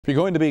If you're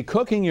going to be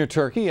cooking your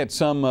turkey at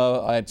some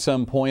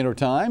point or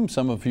time,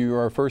 some of you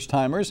are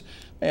first-timers,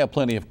 may have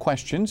plenty of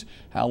questions.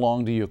 How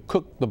long do you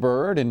cook the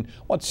bird and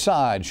what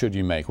side should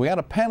you make? We had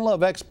a panel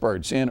of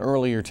experts in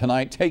earlier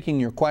tonight taking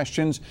your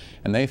questions,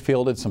 and they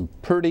fielded some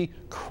pretty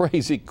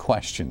crazy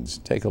questions.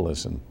 Take a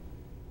listen.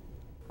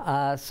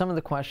 Some of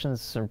the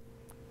questions are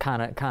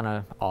kind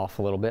of off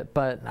a little bit,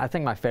 but I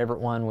think my favorite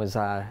one was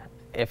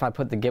if I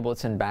put the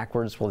giblets in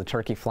backwards, will the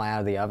turkey fly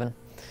out of the oven?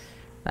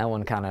 That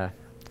one kind of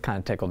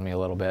tickled me a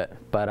little bit,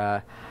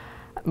 but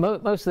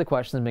most of the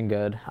questions have been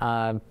good.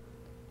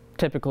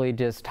 Typically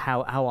just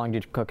how long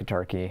did you cook a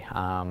turkey,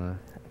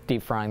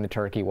 deep frying the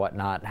turkey,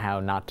 whatnot, how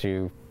not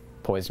to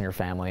poison your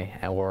family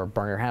or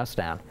burn your house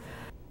down.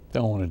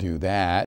 Don't want to do that.